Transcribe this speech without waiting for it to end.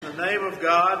name of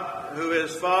God, who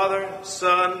is Father,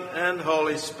 Son, and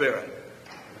Holy Spirit.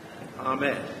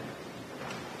 Amen.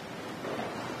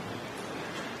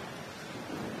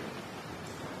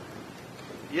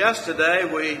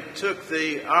 Yesterday we took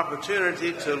the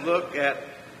opportunity to look at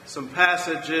some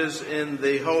passages in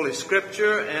the Holy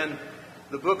Scripture and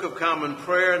the Book of Common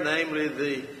Prayer, namely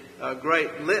the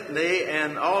Great Litany,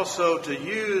 and also to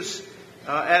use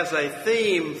as a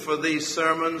theme for these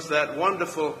sermons that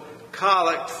wonderful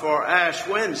collect for Ash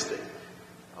Wednesday.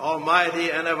 Almighty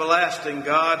and everlasting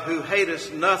God, who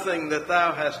hatest nothing that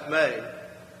thou hast made,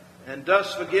 and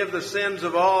dost forgive the sins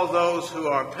of all those who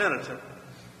are penitent,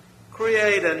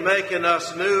 create and make in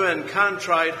us new and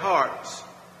contrite hearts,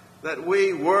 that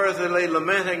we, worthily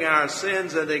lamenting our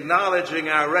sins and acknowledging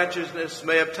our wretchedness,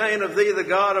 may obtain of thee, the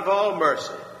God of all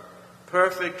mercy,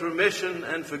 perfect remission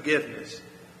and forgiveness,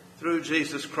 through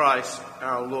Jesus Christ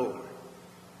our Lord.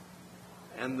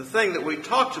 And the thing that we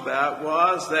talked about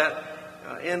was that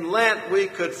in Lent we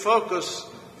could focus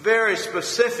very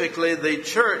specifically the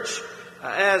church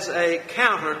as a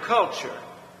counterculture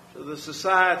to the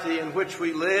society in which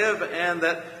we live, and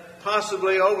that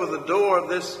possibly over the door of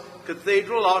this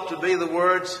cathedral ought to be the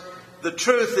words, "The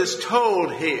truth is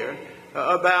told here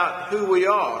about who we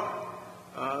are,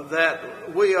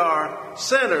 that we are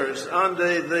sinners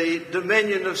under the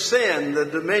dominion of sin, the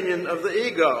dominion of the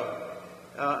ego.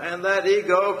 And that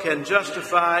ego can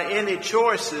justify any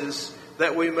choices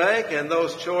that we make, and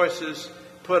those choices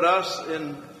put us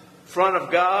in front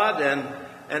of God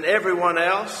and everyone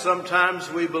else. Sometimes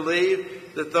we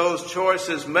believe that those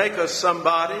choices make us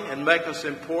somebody and make us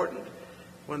important,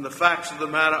 when the facts of the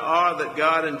matter are that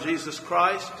God in Jesus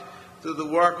Christ, through the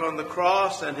work on the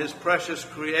cross and his precious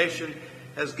creation,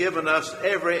 has given us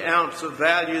every ounce of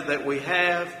value that we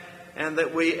have and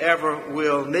that we ever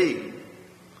will need.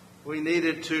 We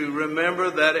needed to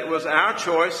remember that it was our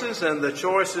choices and the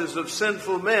choices of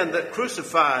sinful men that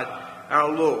crucified our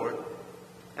Lord.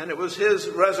 And it was his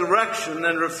resurrection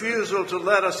and refusal to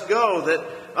let us go that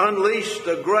unleashed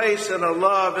a grace and a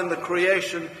love in the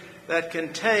creation that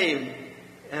can tame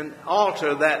and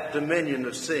alter that dominion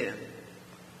of sin.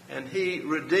 And he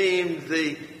redeemed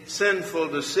the sinful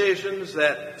decisions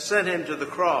that sent him to the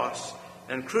cross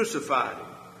and crucified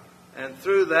him. And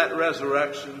through that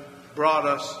resurrection brought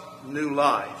us new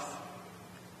life.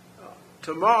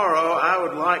 Tomorrow I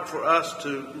would like for us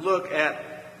to look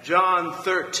at John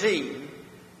 13,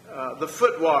 the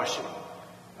foot washing,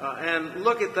 and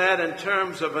look at that in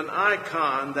terms of an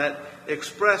icon that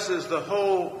expresses the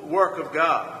whole work of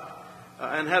God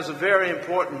and has a very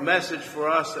important message for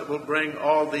us that will bring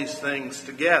all these things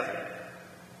together.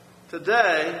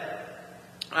 Today,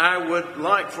 I would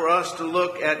like for us to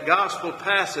look at gospel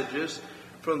passages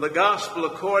from the Gospel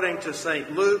according to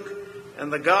St. Luke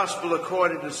and the Gospel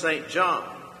according to St. John,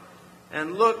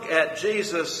 and look at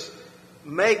Jesus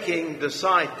making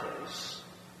disciples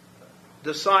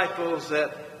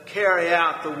that carry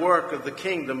out the work of the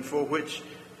kingdom for which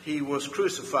he was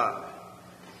crucified.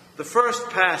 The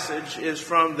first passage is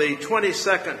from the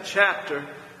 22nd chapter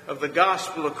of the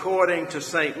Gospel according to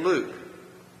St. Luke,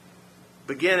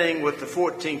 beginning with the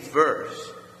 14th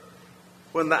verse.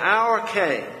 When the hour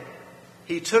came,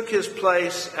 he took his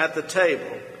place at the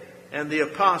table, and the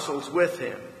apostles with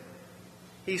him.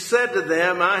 He said to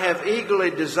them, "I have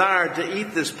eagerly desired to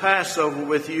eat this Passover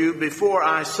with you before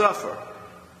I suffer.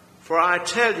 For I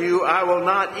tell you, I will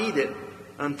not eat it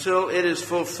until it is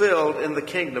fulfilled in the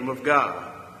kingdom of God."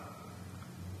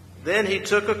 Then he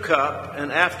took a cup,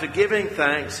 and after giving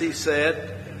thanks, he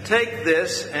said, "Take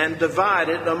this and divide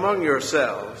it among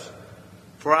yourselves.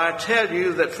 For I tell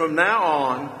you that from now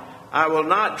on I will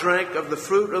not drink of the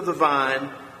fruit of the vine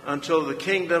until the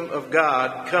kingdom of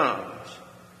God comes."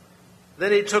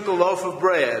 Then he took a loaf of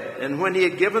bread, and when he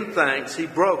had given thanks, he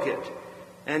broke it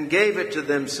and gave it to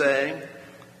them, saying,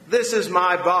 "This is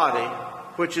my body,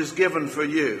 which is given for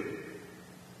you.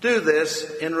 Do this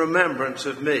in remembrance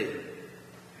of me."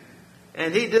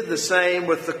 And he did the same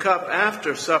with the cup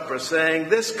after supper, saying,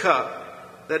 "This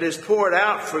cup that is poured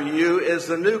out for you is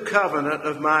the new covenant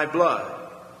of my blood.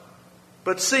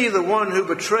 But see, the one who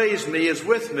betrays me is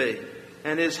with me,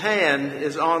 and his hand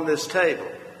is on this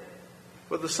table.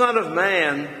 For the Son of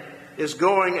Man is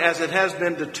going as it has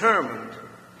been determined,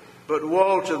 but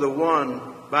woe to the one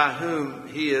by whom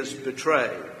he is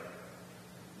betrayed."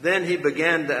 Then he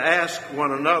began to ask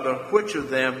one another which of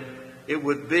them it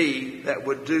would be that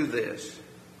would do this.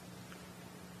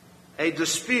 A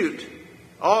dispute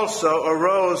also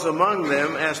arose among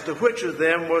them as to which of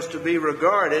them was to be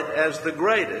regarded as the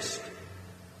greatest.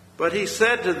 But he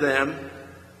said to them,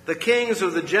 "The kings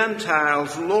of the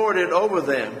Gentiles lord it over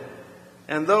them,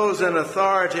 and those in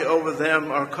authority over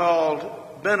them are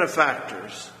called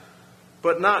benefactors.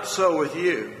 But not so with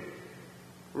you.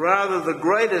 Rather, the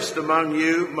greatest among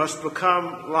you must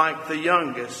become like the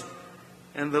youngest,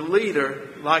 and the leader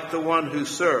like the one who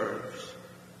serves.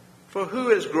 For who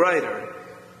is greater,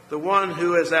 the one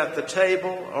who is at the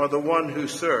table or the one who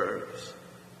serves?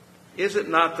 Is it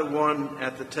not the one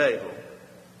at the table?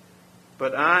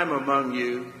 But I am among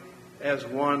you as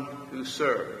one who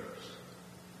serves.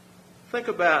 Think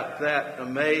about that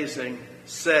amazing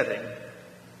setting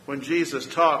when Jesus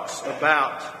talks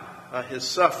about his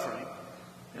suffering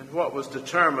and what was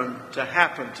determined to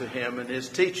happen to him in his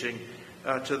teaching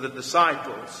to the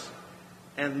disciples.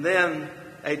 And then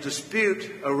a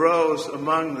dispute arose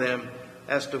among them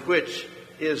as to which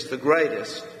is the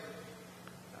greatest.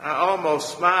 I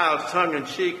almost smiled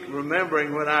tongue-in-cheek,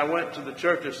 remembering when I went to the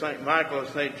Church of St. Michael of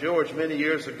St. George many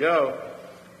years ago,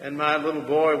 and my little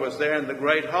boy was there in the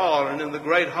Great Hall. And in the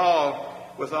Great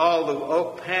Hall, with all the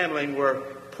oak paneling, were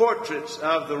portraits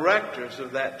of the rectors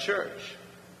of that church.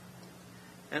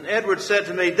 And Edward said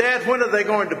to me, "Dad, when are they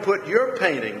going to put your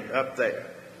painting up there?"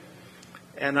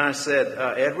 And I said,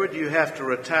 "Edward, you have to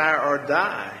retire or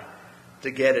die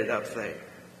to get it up there."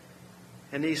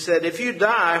 And he said, "If you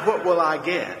die, what will I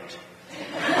get?"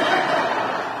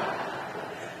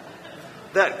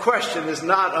 That question is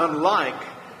not unlike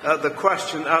the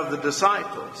question of the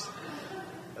disciples.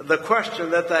 The question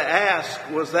that they asked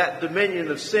was that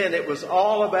dominion of sin. It was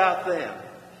all about them.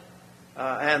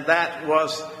 And that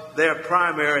was their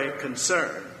primary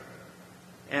concern.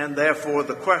 And therefore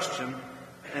the question,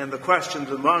 and the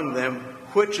questions among them,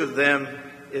 which of them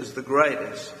is the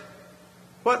greatest?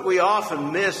 What we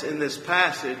often miss in this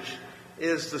passage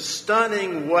is the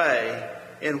stunning way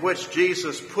in which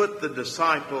Jesus put the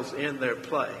disciples in their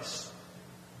place.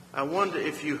 I wonder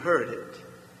if you heard it.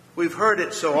 We've heard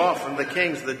it so often, the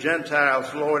kings of the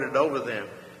Gentiles lord it over them,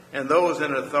 and those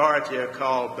in authority are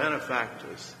called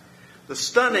benefactors. The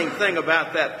stunning thing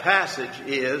about that passage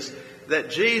is that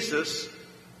Jesus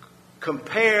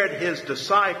compared his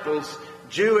disciples,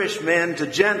 Jewish men, to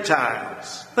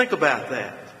Gentiles. Think about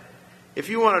that. If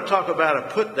you want to talk about a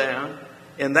put down,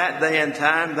 in that day and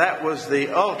time, that was the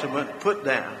ultimate put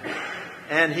down.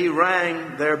 And he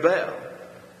rang their bell.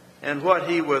 And what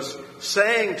he was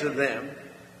saying to them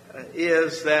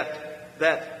is that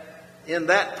in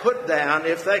that put down,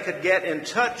 if they could get in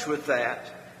touch with that,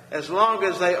 as long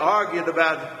as they argued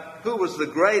about who was the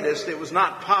greatest, it was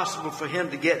not possible for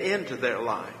him to get into their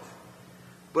life.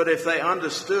 But if they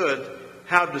understood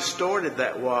how distorted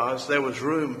that was, there was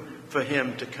room for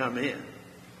him to come in.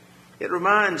 It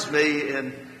reminds me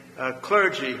in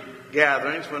clergy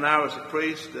gatherings when I was a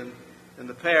priest in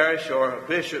the parish or a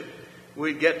bishop,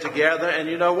 we'd get together. And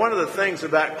you know, one of the things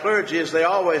about clergy is they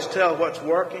always tell what's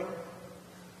working.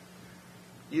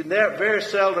 You very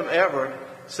seldom ever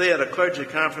see at a clergy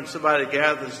conference somebody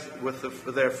gathers with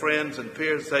their friends and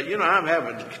peers and say, "You know, I'm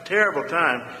having a terrible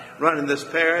time running this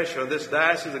parish or this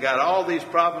diocese. I got all these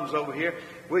problems over here."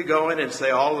 We go in and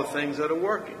say all the things that are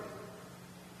working.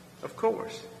 Of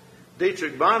course.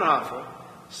 Dietrich Bonhoeffer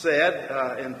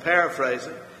said, in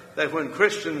paraphrasing, that when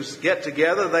Christians get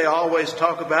together, they always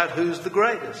talk about who's the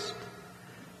greatest.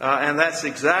 And that's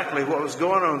exactly what was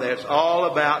going on there. It's all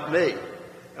about me.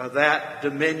 That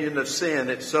dominion of sin.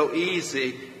 It's so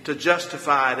easy to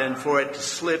justify it and for it to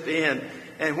slip in.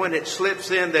 And when it slips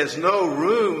in, there's no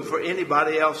room for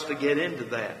anybody else to get into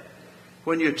that.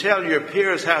 When you tell your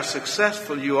peers how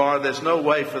successful you are, there's no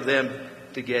way for them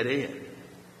to get in.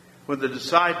 When the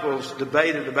disciples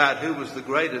debated about who was the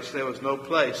greatest, there was no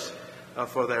place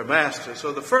for their master.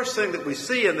 So the first thing that we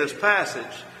see in this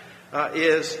passage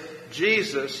is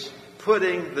Jesus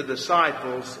putting the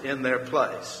disciples in their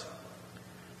place.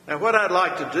 Now, what I'd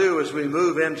like to do as we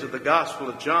move into the Gospel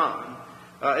of John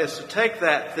is to take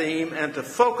that theme and to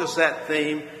focus that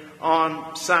theme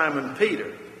on Simon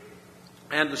Peter.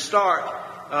 And to start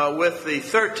with the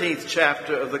 13th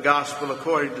chapter of the Gospel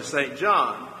according to St.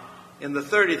 John. In the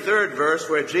 33rd verse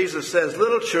where Jesus says,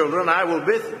 "Little children, I will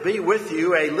be with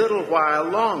you a little while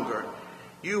longer.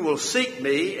 You will seek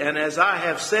me, and as I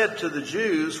have said to the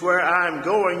Jews, where I am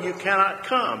going you cannot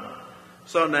come.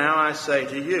 So now I say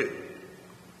to you."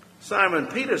 Simon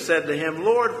Peter said to him,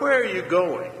 "Lord, where are you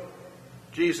going?"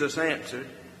 Jesus answered,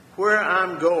 "Where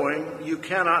I'm going you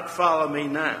cannot follow me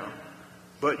now,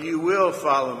 but you will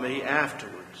follow me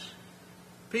afterwards."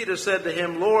 Peter said to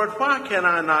him, "Lord, why can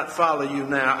I not follow you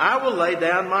now? I will lay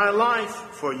down my life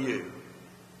for you."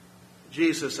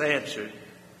 Jesus answered,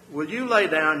 "Will you lay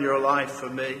down your life for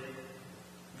me?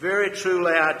 Very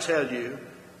truly I tell you,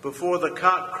 before the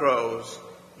cock crows,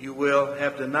 you will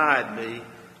have denied me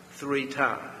 3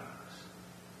 times.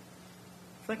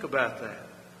 Think about that.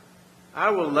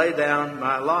 I will lay down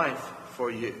my life for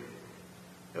you.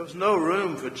 There was no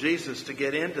room for Jesus to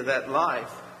get into that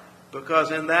life,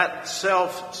 because in that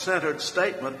self-centered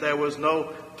statement there was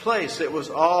no place. It was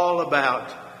all about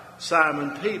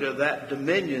Simon Peter, that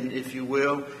dominion, if you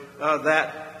will,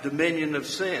 that dominion of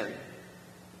sin.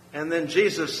 And then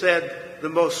Jesus said the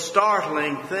most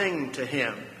startling thing to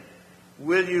him: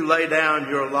 will you lay down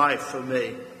your life for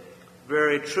me?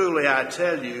 Very truly I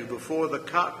tell you, before the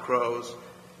cock crows,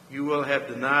 you will have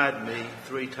denied me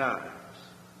 3 times.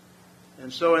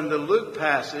 And so in the Luke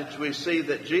passage, we see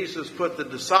that Jesus put the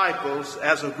disciples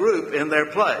as a group in their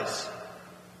place.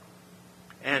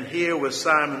 And here with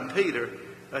Simon Peter,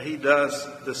 he does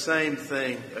the same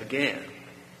thing again.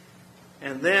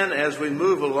 And then as we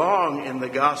move along in the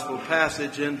gospel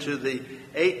passage into the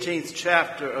 18th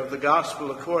chapter of the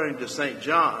gospel according to St.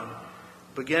 John,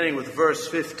 beginning with verse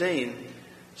 15,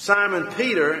 Simon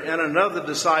Peter and another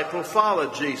disciple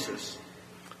followed Jesus.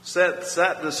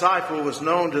 That disciple was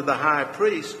known to the high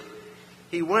priest.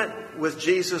 He went with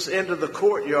Jesus into the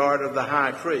courtyard of the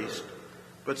high priest.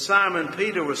 But Simon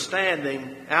Peter was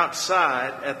standing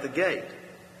outside at the gate.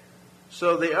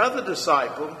 So the other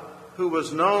disciple, who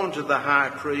was known to the high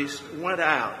priest, went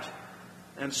out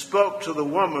and spoke to the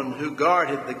woman who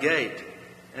guarded the gate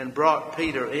and brought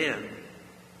Peter in.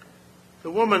 The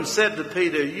woman said to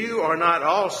Peter, "You are not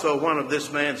also one of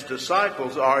this man's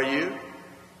disciples, are you?"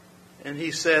 And he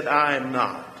said, "I am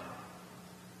not."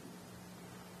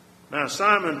 Now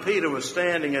Simon Peter was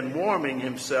standing and warming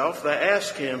himself. They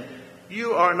asked him,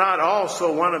 "You are not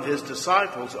also one of his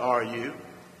disciples, are you?"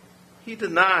 He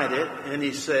denied it, and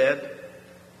he said,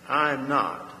 "I am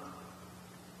not."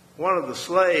 One of the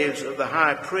slaves of the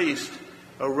high priest,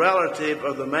 a relative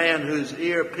of the man whose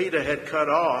ear Peter had cut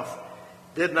off,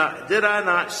 did I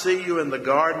not see you in the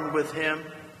garden with him?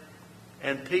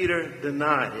 And Peter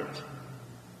denied it.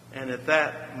 And at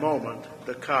that moment,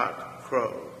 the cock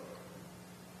crowed.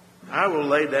 I will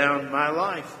lay down my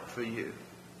life for you.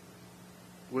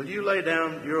 Will you lay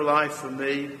down your life for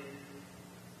me?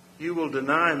 You will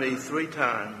deny me 3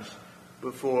 times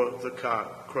before the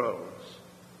cock crows.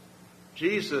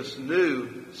 Jesus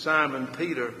knew Simon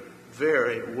Peter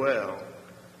very well.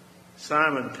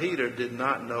 Simon Peter did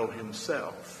not know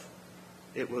himself.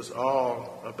 It was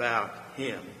all about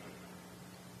him.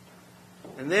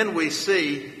 And then we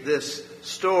see this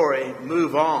story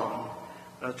move on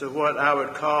to what I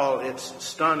would call its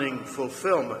stunning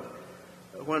fulfillment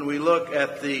when we look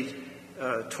at the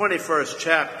 21st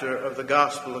chapter of the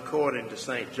Gospel according to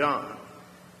St. John.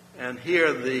 And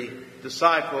here the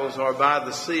disciples are by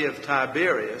the Sea of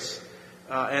Tiberias,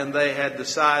 and they had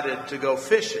decided to go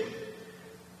fishing.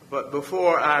 But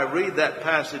before I read that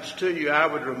passage to you, I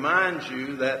would remind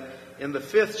you that in the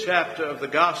 5th chapter of the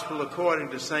Gospel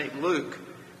according to St. Luke,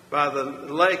 by the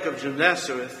lake of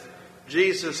Gennesareth,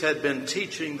 Jesus had been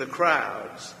teaching the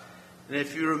crowds. And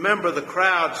if you remember, the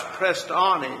crowds pressed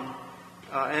on him,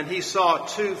 and he saw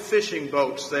 2 fishing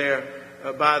boats there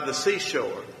by the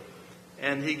seashore.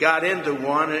 And he got into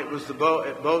one, and it was the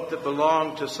boat that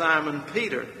belonged to Simon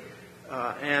Peter.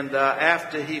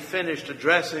 After he finished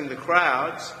addressing the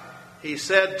crowds, he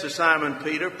said to Simon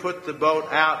Peter, "Put the boat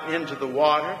out into the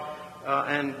water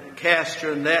and cast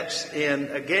your nets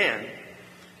in again."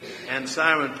 And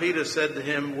Simon Peter said to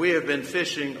him, "We have been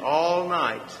fishing all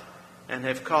night and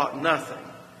have caught nothing."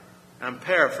 I'm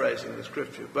paraphrasing the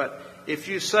scripture, but if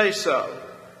you say so,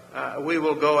 we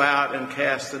will go out and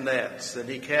cast the nets. And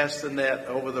he cast the net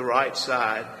over the right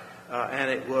side, and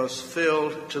it was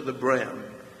filled to the brim.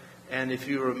 And if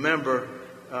you remember,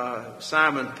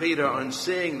 Simon Peter, on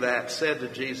seeing that, said to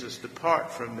Jesus,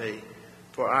 "Depart from me,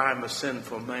 for I am a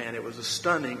sinful man." It was a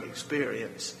stunning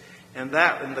experience. And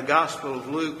that, in the Gospel of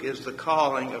Luke, is the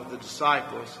calling of the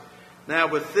disciples. Now,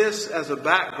 with this as a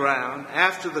background,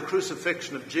 after the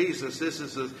crucifixion of Jesus, this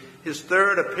is his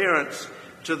 3rd appearance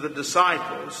to the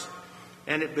disciples.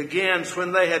 And it begins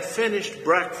when they had finished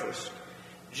breakfast.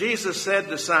 Jesus said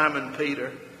to Simon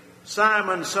Peter,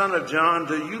 "Simon, son of John,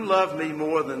 do you love me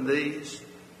more than these?"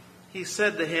 He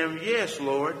said to him, "Yes,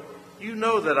 Lord, you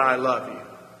know that I love you."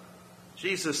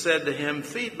 Jesus said to him,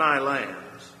 "Feed my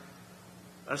lambs."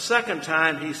 A second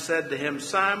time he said to him,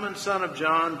 "Simon, son of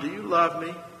John, do you love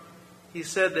me?" He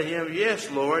said to him, "Yes,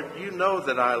 Lord, you know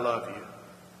that I love you."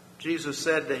 Jesus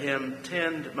said to him,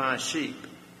 "Tend my sheep."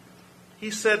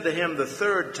 He said to him the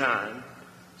 3rd time,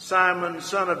 "Simon,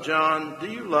 son of John, do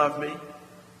you love me?"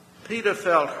 Peter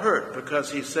felt hurt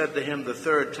because he said to him the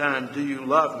 3rd time, "Do you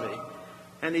love me?"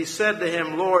 And he said to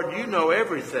him, "Lord, you know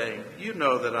everything. You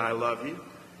know that I love you."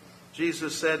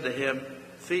 Jesus said to him,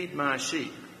 "Feed my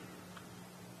sheep."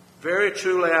 Very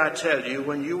truly I tell you,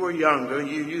 when you were younger,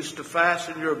 you used to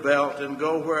fasten your belt and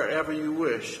go wherever you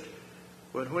wished.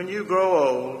 But when you grow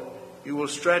old, you will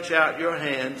stretch out your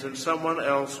hands, and someone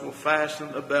else will fasten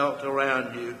a belt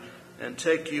around you and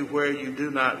take you where you do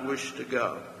not wish to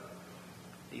go."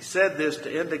 He said this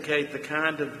to indicate the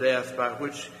kind of death by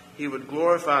which he would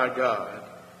glorify God.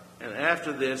 And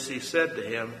after this he said to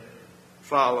him,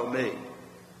 "Follow me."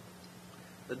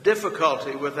 The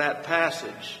difficulty with that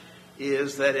passage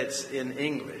is that it's in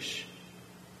English.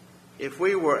 If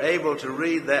we were able to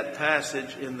read that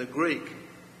passage in the Greek,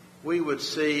 we would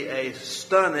see a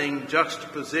stunning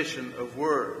juxtaposition of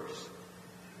words.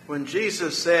 When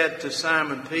Jesus said to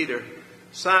Simon Peter,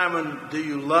 "Simon, do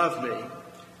you love me?"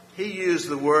 he used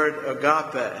the word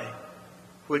agape,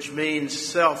 which means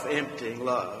self-emptying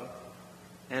love.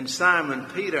 And Simon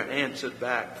Peter answered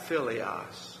back,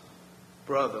 "Philios,"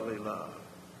 brotherly love.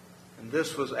 And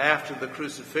this was after the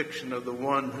crucifixion of the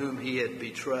one whom he had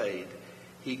betrayed.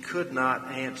 He could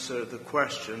not answer the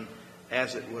question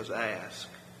as it was asked.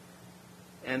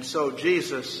 And so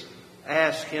Jesus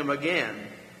asked him again,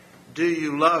 "Do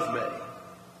you love me?"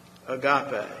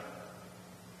 Agape.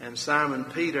 And Simon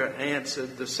Peter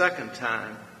answered the second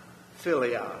time,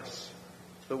 "Philios,"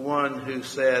 the one who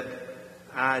said,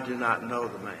 "I do not know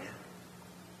the man."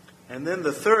 And then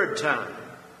the third time,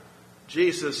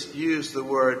 Jesus used the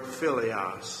word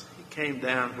philios. He came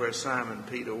down where Simon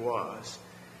Peter was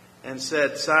and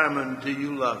said, "Simon, do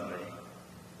you love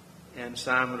me?" And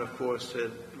Simon, of course,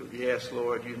 said, "Yes,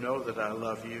 Lord, you know that I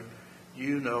love you.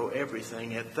 You know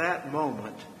everything." At that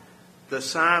moment, the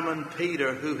Simon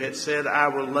Peter who had said, "I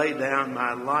will lay down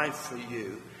my life for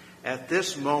you," at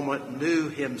this moment knew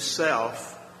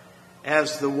himself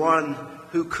as the one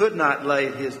who could not lay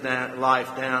his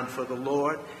life down for the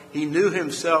Lord. He knew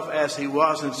himself as he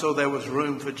was, and so there was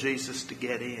room for Jesus to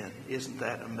get in. Isn't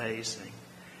that amazing?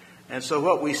 And so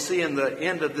what we see in the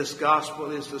end of this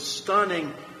gospel is the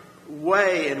stunning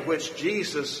way in which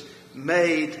Jesus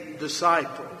made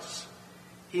disciples.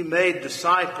 He made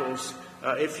disciples,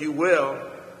 if you will,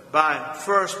 by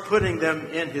first putting them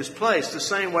in his place, the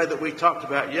same way that we talked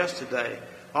about yesterday.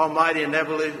 Almighty and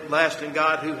everlasting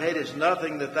God, who hatest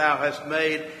nothing that thou hast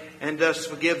made, and dost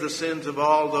forgive the sins of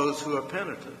all those who are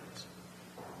penitent.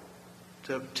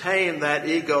 To obtain that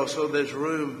ego so there's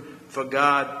room for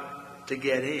God to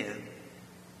get in.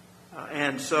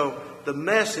 And so the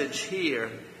message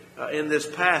here in this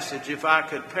passage, if I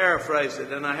could paraphrase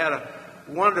it, and I had a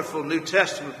wonderful New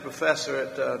Testament professor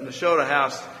at Nashotah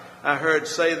House I heard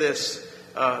say this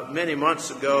many months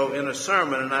ago in a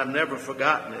sermon, and I've never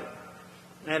forgotten it.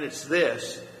 And it's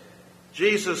this: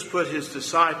 Jesus put his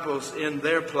disciples in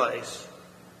their place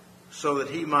so that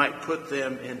he might put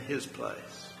them in his place.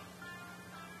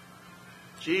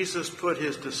 Jesus put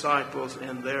his disciples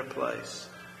in their place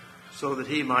so that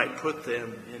he might put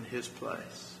them in his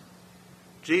place.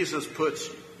 Jesus puts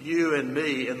you and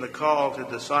me in the call to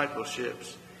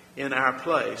discipleships in our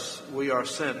place. We are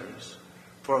sinners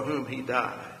for whom he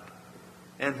died.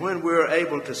 And when we're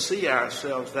able to see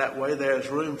ourselves that way, there's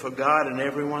room for God and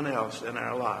everyone else in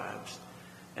our lives,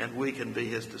 and we can be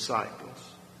his disciples.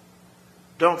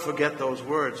 Don't forget those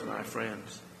words, my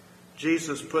friends.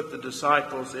 Jesus put the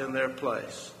disciples in their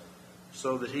place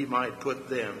so that he might put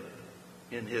them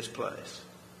in his place.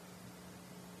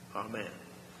 Amen.